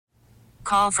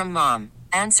call from mom.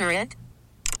 Answer it.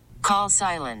 Call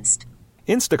silenced.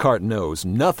 Instacart knows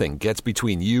nothing gets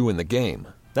between you and the game.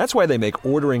 That's why they make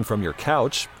ordering from your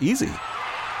couch easy.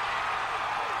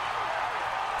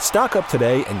 Stock up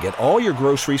today and get all your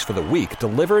groceries for the week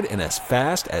delivered in as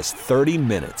fast as 30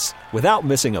 minutes without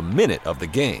missing a minute of the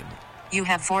game. You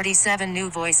have 47 new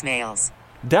voicemails.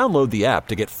 Download the app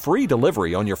to get free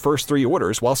delivery on your first 3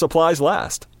 orders while supplies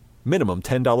last. Minimum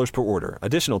 $10 per order.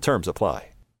 Additional terms apply.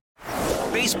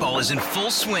 Baseball is in full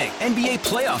swing. NBA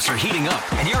playoffs are heating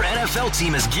up, and your NFL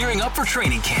team is gearing up for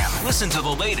training camp. Listen to the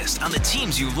latest on the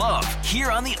teams you love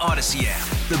here on the Odyssey app.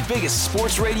 The biggest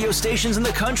sports radio stations in the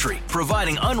country,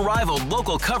 providing unrivaled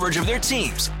local coverage of their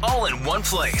teams, all in one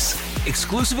place.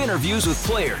 Exclusive interviews with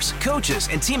players, coaches,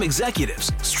 and team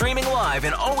executives, streaming live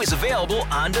and always available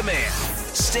on demand.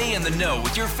 Stay in the know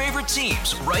with your favorite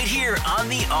teams right here on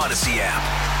the Odyssey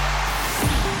app.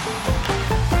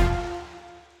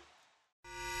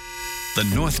 The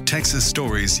North Texas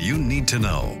stories you need to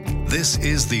know. This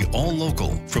is the All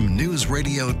Local from News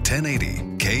Radio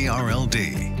 1080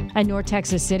 KRLD. A North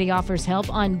Texas city offers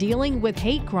help on dealing with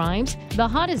hate crimes, the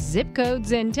hottest zip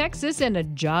codes in Texas, and a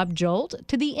job jolt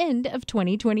to the end of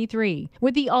 2023.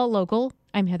 With the All Local,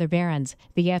 I'm Heather Behrens.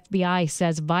 The FBI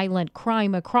says violent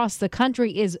crime across the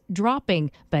country is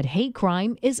dropping, but hate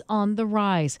crime is on the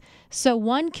rise. So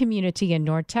one community in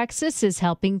North Texas is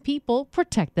helping people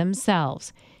protect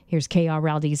themselves. Here's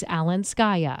KRLD's Alan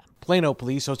Skaya. Plano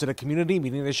police hosted a community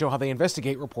meeting to show how they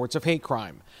investigate reports of hate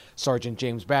crime. Sergeant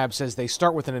James Babb says they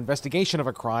start with an investigation of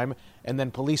a crime, and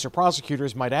then police or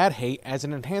prosecutors might add hate as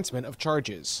an enhancement of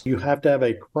charges. You have to have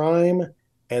a crime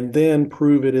and then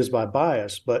prove it is by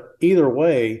bias. But either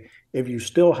way, if you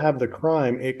still have the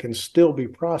crime, it can still be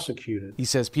prosecuted. He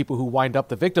says people who wind up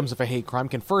the victims of a hate crime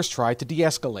can first try to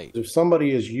de-escalate. If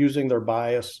somebody is using their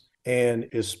bias and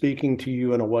is speaking to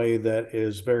you in a way that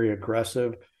is very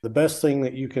aggressive, the best thing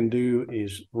that you can do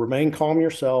is remain calm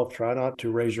yourself, try not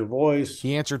to raise your voice.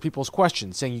 He answered people's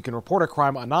questions, saying you can report a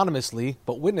crime anonymously,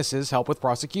 but witnesses help with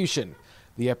prosecution.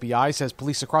 The FBI says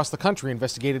police across the country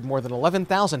investigated more than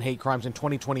 11,000 hate crimes in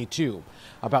 2022.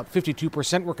 About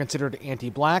 52% were considered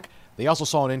anti-black. They also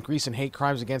saw an increase in hate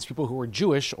crimes against people who were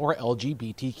Jewish or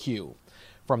LGBTQ.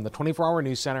 From the 24-Hour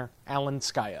News Center, Alan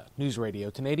Skaya, News Radio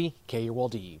 1080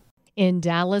 KRLD. In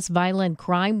Dallas, violent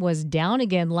crime was down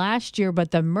again last year,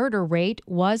 but the murder rate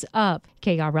was up.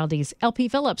 KRLD's LP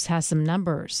Phillips has some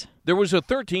numbers. There was a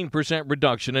 13%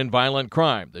 reduction in violent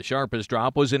crime. The sharpest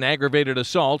drop was in aggravated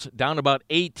assault, down about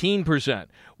 18%.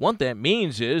 What that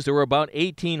means is there were about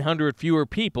 1,800 fewer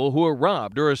people who were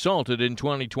robbed or assaulted in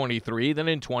 2023 than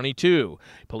in 22.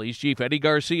 Police Chief Eddie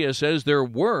Garcia says there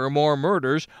were more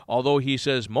murders, although he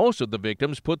says most of the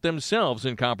victims put themselves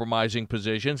in compromising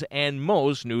positions and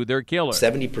most knew their killer.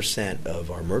 70%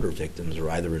 of our murder victims are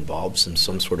either involved in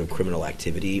some sort of criminal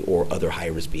activity or other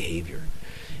high-risk behavior.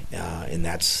 And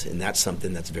that's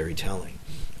something that's very telling.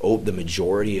 The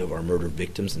majority of our murder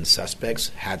victims and suspects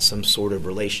had some sort of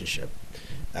relationship.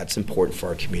 That's important for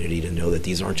our community to know that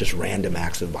these aren't just random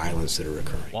acts of violence that are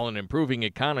occurring. While an improving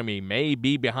economy may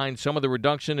be behind some of the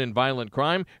reduction in violent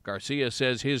crime, Garcia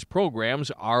says his programs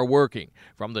are working.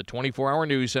 From the 24-Hour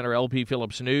News Center, LP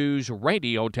Phillips News,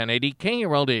 Radio 1080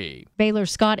 KRLD. Baylor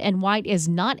Scott and White is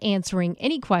not answering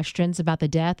any questions about the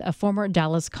death of former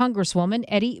Dallas Congresswoman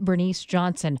Eddie Bernice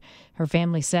Johnson. Her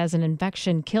family says an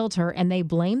infection killed her and they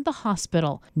blamed the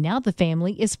hospital. Now the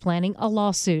family is planning a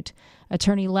lawsuit.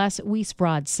 Attorney Les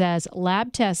Wiesbrod says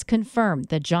lab tests confirmed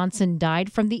that Johnson died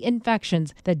from the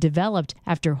infections that developed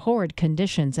after horrid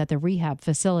conditions at the rehab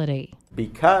facility.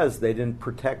 Because they didn't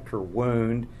protect her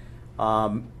wound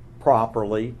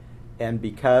properly, and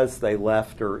because they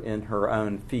left her in her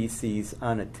own feces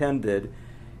unattended,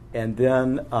 and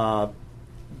then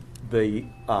the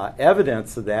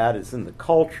evidence of that is in the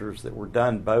cultures that were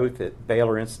done both at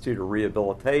Baylor Institute of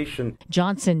Rehabilitation.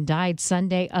 Johnson died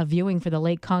Sunday. A viewing for the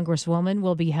late Congresswoman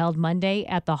will be held Monday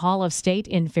at the Hall of State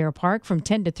in Fair Park from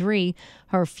 10 to 3.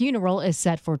 Her funeral is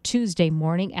set for Tuesday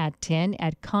morning at 10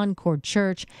 at Concord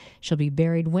Church. She'll be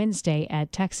buried Wednesday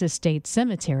at Texas State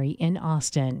Cemetery in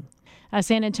Austin. A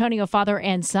San Antonio father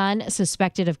and son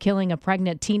suspected of killing a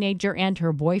pregnant teenager and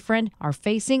her boyfriend are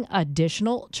facing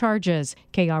additional charges.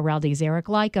 KRLD's Eric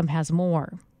Lycum has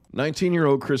more.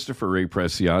 19-year-old Christopher Ray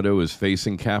Preciado is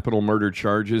facing capital murder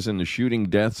charges in the shooting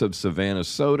deaths of Savannah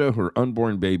Soda, her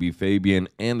unborn baby Fabian,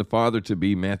 and the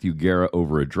father-to-be Matthew Guerra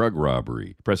over a drug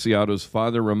robbery. Preciado's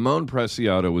father, Ramon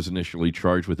Preciado, was initially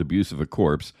charged with abuse of a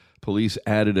corpse. Police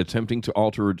added attempting to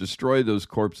alter or destroy those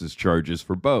corpses charges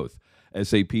for both.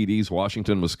 SAPD's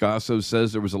Washington Moscaso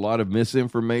says there was a lot of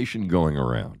misinformation going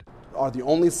around. are the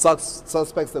only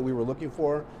suspects that we were looking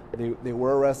for. They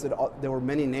were arrested. There were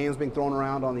many names being thrown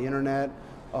around on the internet.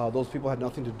 Those people had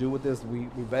nothing to do with this. We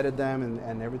vetted them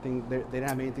and everything. They didn't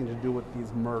have anything to do with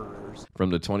these murders. From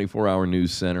the 24-Hour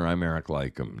News Center, I'm Eric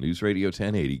Lycum, News Radio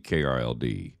 1080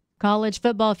 KRLD. College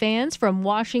football fans from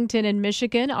Washington and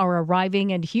Michigan are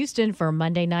arriving in Houston for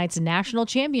Monday night's national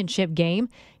championship game.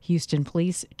 Houston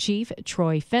Police Chief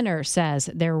Troy Finner says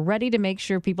they're ready to make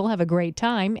sure people have a great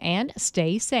time and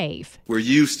stay safe. We're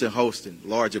used to hosting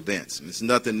large events, and it's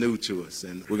nothing new to us,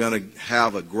 and we're going to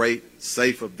have a great,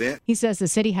 safe event. He says the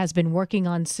city has been working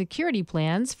on security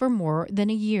plans for more than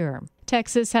a year.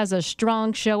 Texas has a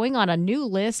strong showing on a new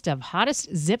list of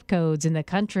hottest zip codes in the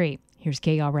country. Here's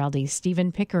KRLD's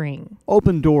Stephen Pickering.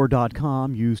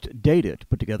 OpenDoor.com used data to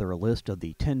put together a list of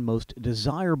the 10 most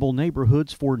desirable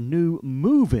neighborhoods for new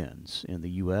move-ins in the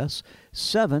U.S.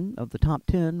 7 of the top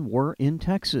 10 were in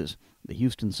Texas. The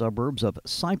Houston suburbs of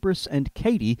Cypress and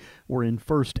Katy were in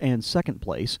first and second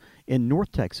place. In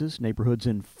North Texas, neighborhoods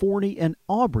in Forney and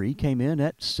Aubrey came in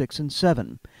at 6 and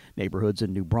 7. Neighborhoods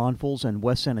in New Braunfels and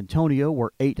West San Antonio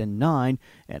were 8 and 9,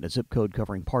 and a zip code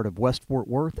covering part of West Fort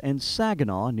Worth and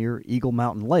Saginaw near Eagle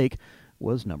Mountain Lake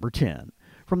was number 10.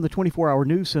 From the 24-Hour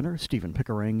News Center, Stephen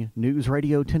Pickering, News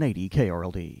Radio 1080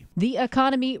 KRLD. The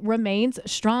economy remains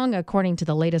strong, according to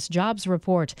the latest jobs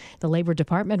report. The Labor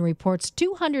Department reports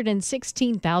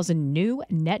 216,000 new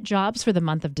net jobs for the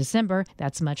month of December.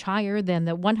 That's much higher than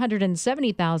the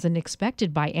 170,000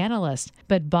 expected by analysts.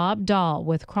 But Bob Dahl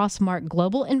with Crossmark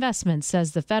Global Investments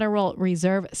says the Federal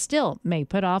Reserve still may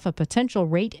put off a potential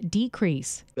rate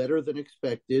decrease. Better than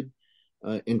expected.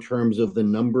 In terms of the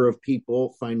number of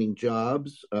people finding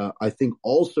jobs. I think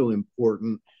also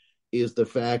important is the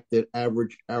fact that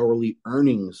average hourly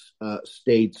earnings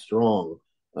stayed strong.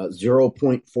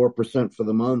 0.4% for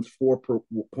the month,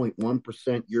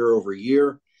 4.1% year over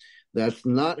year. That's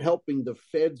not helping the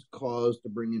Fed's cause to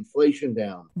bring inflation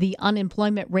down. The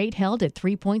unemployment rate held at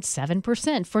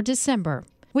 3.7% for December.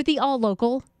 With the All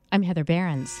Local, I'm Heather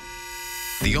Behrens.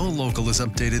 The All Local is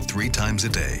updated 3 times a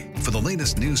day. For the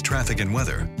latest news, traffic, and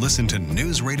weather, listen to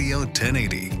News Radio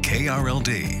 1080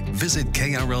 KRLD. Visit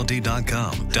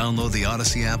KRLD.com, download the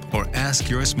Odyssey app, or ask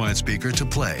your smart speaker to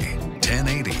play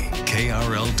 1080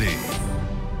 KRLD.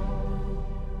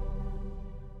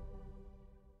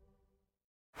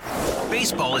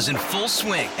 Baseball is in full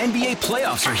swing. NBA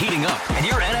playoffs are heating up, and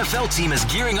your NFL team is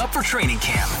gearing up for training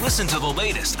camp. Listen to the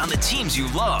latest on the teams you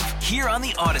love here on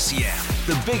the Odyssey app.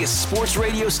 The biggest sports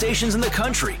radio stations in the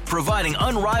country, providing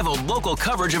unrivaled local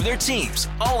coverage of their teams,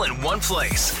 all in one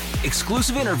place.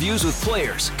 Exclusive interviews with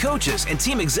players, coaches, and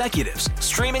team executives,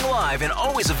 streaming live and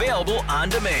always available on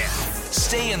demand.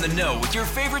 Stay in the know with your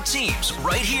favorite teams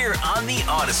right here on the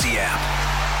Odyssey app.